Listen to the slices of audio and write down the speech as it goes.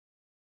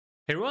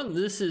Hey everyone,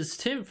 this is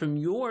Tim from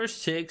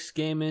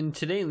YourSixGaming.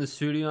 Today in the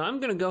studio, I'm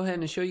going to go ahead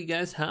and show you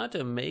guys how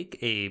to make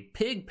a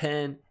pig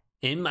pen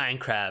in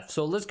Minecraft.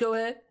 So let's go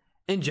ahead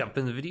and jump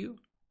in the video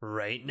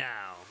right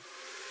now.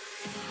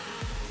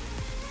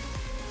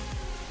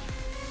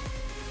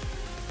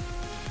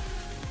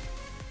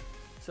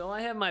 So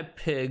I have my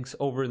pigs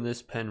over in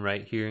this pen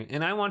right here,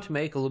 and I want to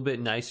make a little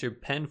bit nicer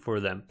pen for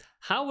them.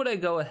 How would I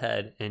go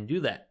ahead and do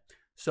that?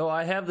 So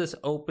I have this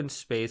open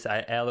space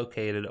I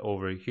allocated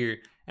over here,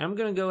 and I'm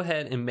going to go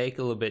ahead and make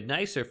a little bit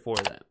nicer for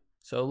them.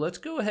 So let's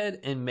go ahead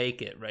and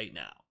make it right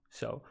now.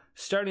 So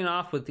starting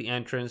off with the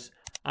entrance,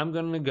 I'm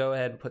going to go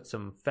ahead and put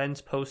some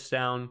fence posts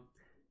down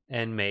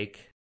and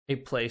make a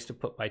place to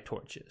put my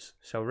torches.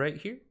 So right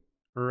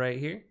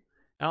here,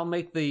 I'll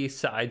make the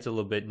sides a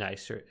little bit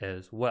nicer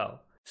as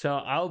well. So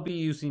I'll be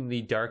using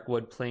the dark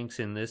wood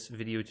planks in this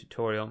video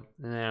tutorial,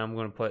 and then I'm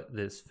going to put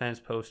this fence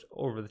post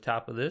over the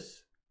top of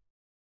this.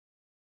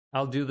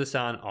 I'll do this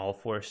on all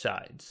four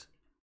sides.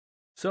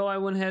 So I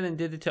went ahead and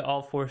did it to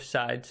all four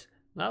sides.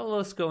 Now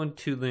let's go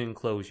into the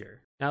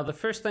enclosure. Now the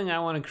first thing I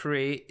want to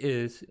create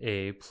is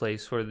a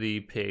place for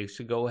the pigs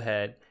to go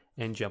ahead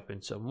and jump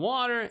in some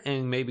water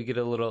and maybe get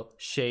a little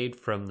shade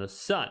from the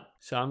sun.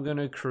 So I'm going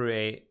to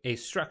create a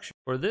structure.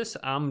 For this,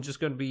 I'm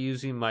just going to be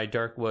using my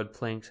dark wood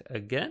planks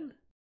again.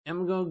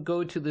 I'm going to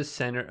go to the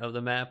center of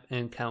the map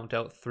and count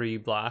out 3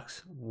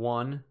 blocks.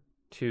 1,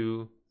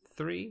 2,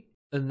 3.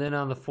 And then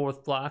on the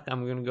 4th block,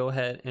 I'm going to go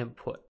ahead and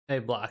put a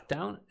block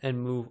down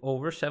and move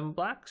over 7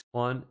 blocks.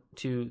 1,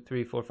 2,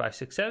 3, 4, 5,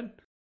 6, 7.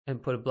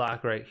 And put a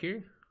block right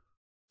here.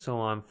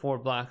 So I'm 4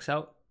 blocks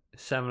out,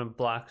 7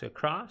 blocks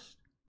across.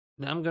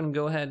 Now I'm going to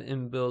go ahead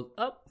and build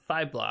up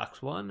 5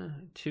 blocks.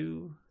 1,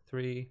 2,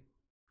 3,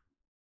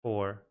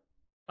 4,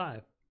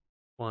 5.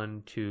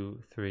 1,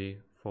 2, 3,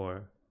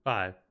 4,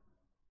 5.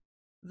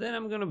 Then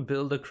I'm going to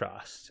build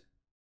across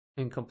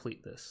and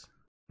complete this.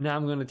 Now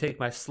I'm going to take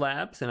my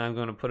slabs and I'm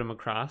going to put them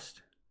across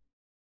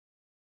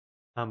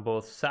on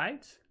both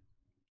sides.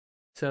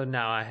 So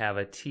now I have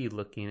a T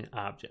looking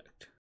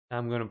object.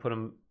 I'm going to put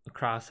them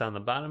across on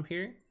the bottom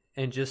here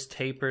and just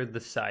taper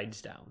the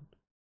sides down.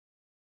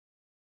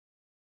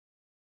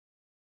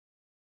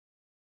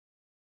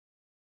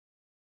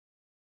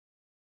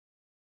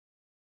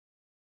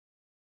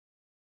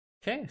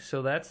 Okay,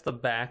 so that's the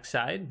back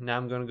side. Now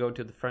I'm going to go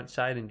to the front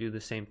side and do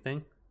the same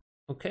thing.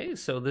 Okay,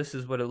 so this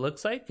is what it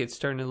looks like. It's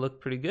starting to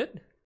look pretty good.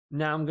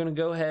 Now I'm going to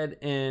go ahead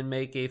and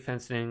make a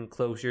fenced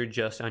enclosure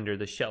just under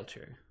the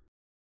shelter.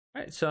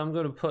 All right, so I'm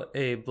going to put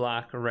a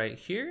block right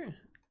here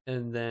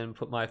and then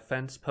put my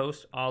fence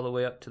post all the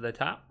way up to the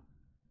top.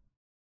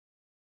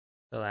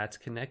 So that's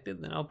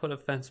connected. Then I'll put a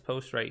fence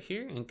post right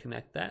here and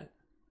connect that.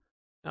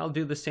 I'll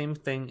do the same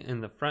thing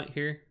in the front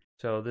here.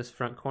 So this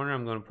front corner,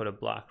 I'm going to put a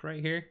block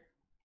right here.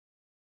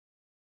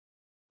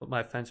 Put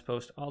my fence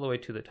post all the way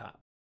to the top.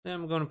 Then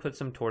I'm going to put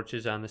some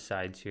torches on the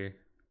sides here.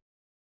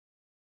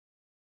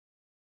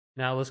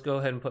 Now let's go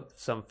ahead and put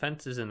some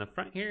fences in the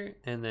front here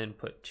and then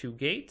put 2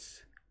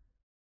 gates.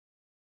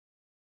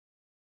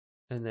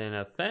 And then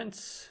a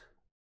fence.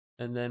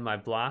 And then my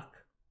block.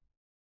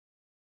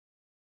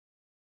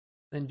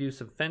 Then do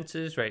some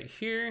fences right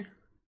here.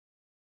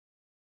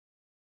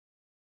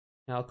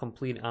 Now I'll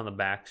complete on the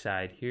back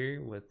side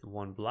here with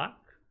 1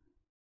 block.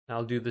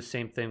 I'll do the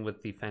same thing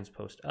with the fence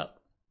post up.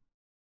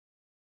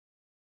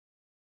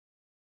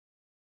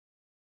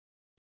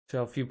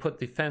 So if you put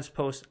the fence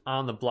post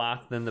on the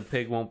block, then the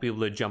pig won't be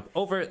able to jump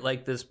over it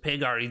like this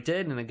pig already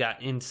did, and it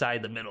got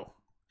inside the middle.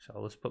 So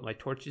let's put my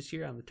torches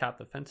here on the top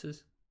of the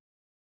fences.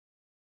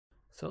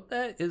 So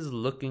that is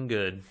looking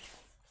good.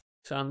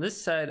 So on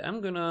this side, I'm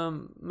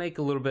gonna make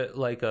a little bit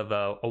like of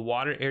a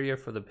water area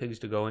for the pigs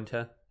to go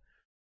into.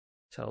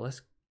 So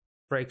let's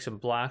break some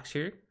blocks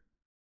here.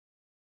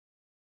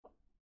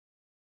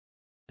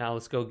 Now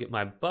let's go get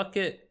my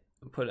bucket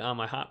and put it on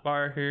my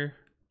hotbar here.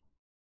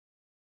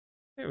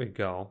 There we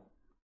go.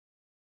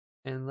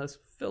 And let's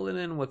fill it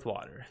in with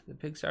water. The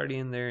pig's already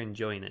in there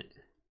enjoying it.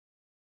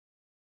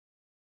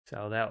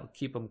 So that will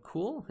keep them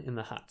cool in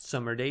the hot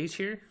summer days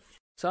here.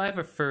 So I have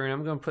a fern.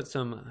 I'm going to put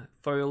some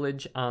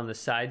foliage on the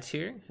sides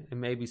here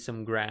and maybe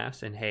some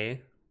grass and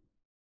hay.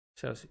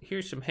 So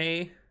here's some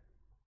hay.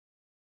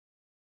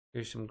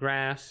 Here's some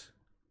grass.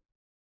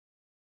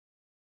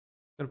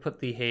 I'm going to put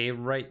the hay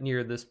right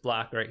near this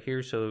block right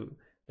here so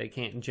they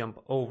can't jump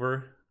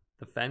over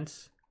the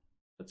fence.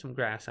 Put some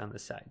grass on the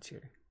sides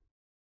here.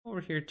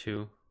 Over here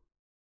too.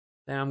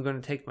 Then I'm going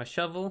to take my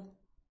shovel.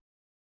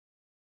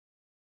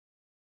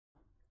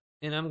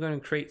 And I'm going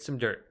to create some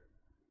dirt.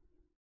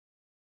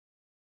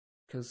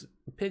 Because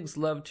pigs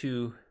love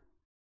to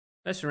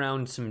mess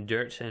around some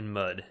dirt and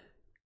mud.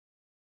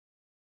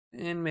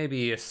 And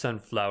maybe a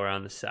sunflower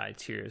on the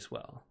sides here as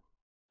well.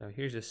 So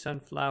here's a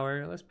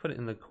sunflower. Let's put it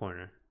in the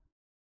corner.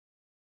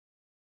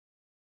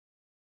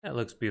 That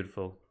looks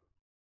beautiful.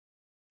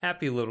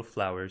 Happy little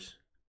flowers.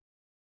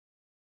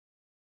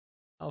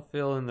 I'll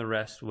fill in the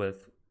rest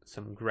with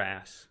some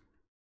grass.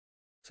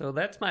 So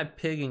that's my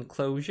pig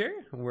enclosure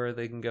where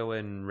they can go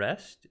and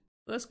rest.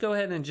 Let's go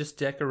ahead and just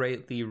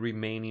decorate the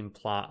remaining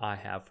plot I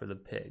have for the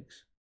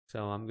pigs.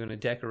 So I'm going to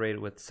decorate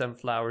it with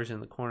sunflowers in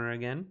the corner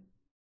again.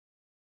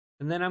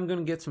 And then I'm going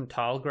to get some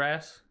tall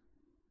grass.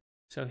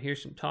 So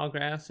here's some tall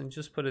grass and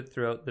just put it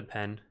throughout the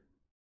pen.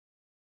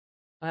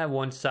 I have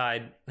one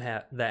side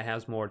that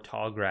has more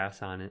tall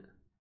grass on it.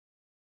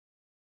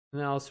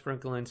 And then I'll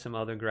sprinkle in some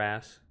other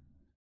grass.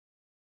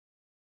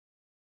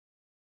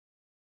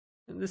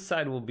 And this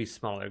side will be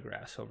smaller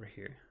grass over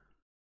here.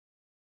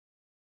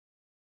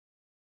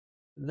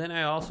 And then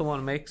I also want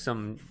to make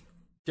some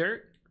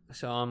dirt.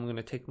 So I'm going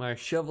to take my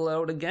shovel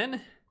out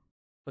again.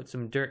 Put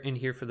some dirt in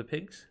here for the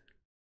pigs.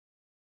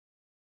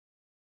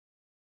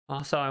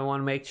 Also, I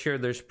want to make sure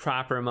there's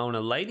proper amount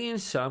of lighting.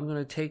 So I'm going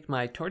to take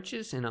my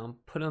torches and I'll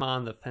put them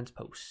on the fence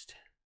post.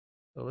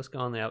 So let's go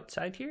on the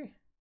outside here.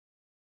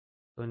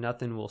 So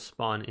nothing will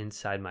spawn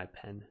inside my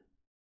pen.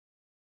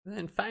 And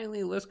then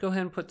finally, let's go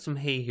ahead and put some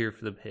hay here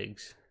for the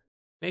pigs.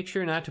 Make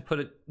sure not to put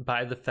it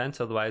by the fence,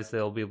 otherwise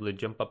they'll be able to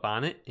jump up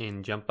on it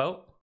and jump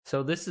out.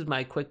 So this is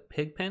my quick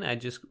pig pen I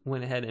just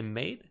went ahead and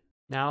made.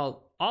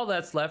 Now all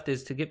that's left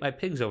is to get my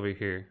pigs over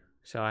here.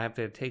 So I have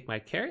to take my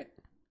carrot,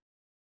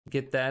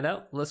 get that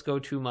out. Let's go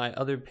to my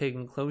other pig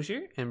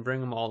enclosure and bring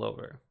them all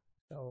over.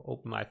 So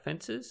open my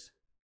fences,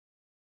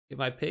 get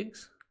my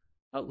pigs.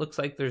 Oh, it looks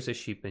like there's a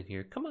sheep in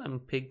here. Come on,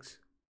 pigs.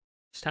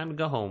 It's time to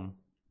go home.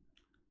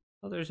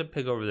 Oh, there's a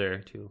pig over there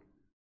too.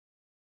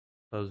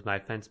 Close my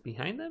fence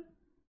behind them.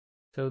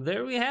 So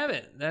there we have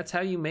it. That's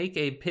how you make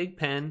a pig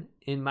pen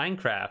in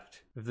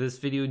Minecraft. If this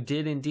video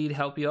did indeed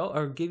help you out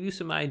or give you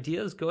some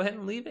ideas, go ahead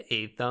and leave it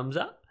a thumbs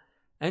up.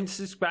 And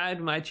subscribe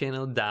to my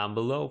channel down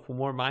below for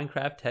more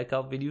Minecraft tech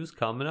help videos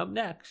coming up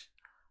next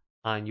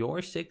on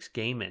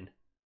YourSixGaming.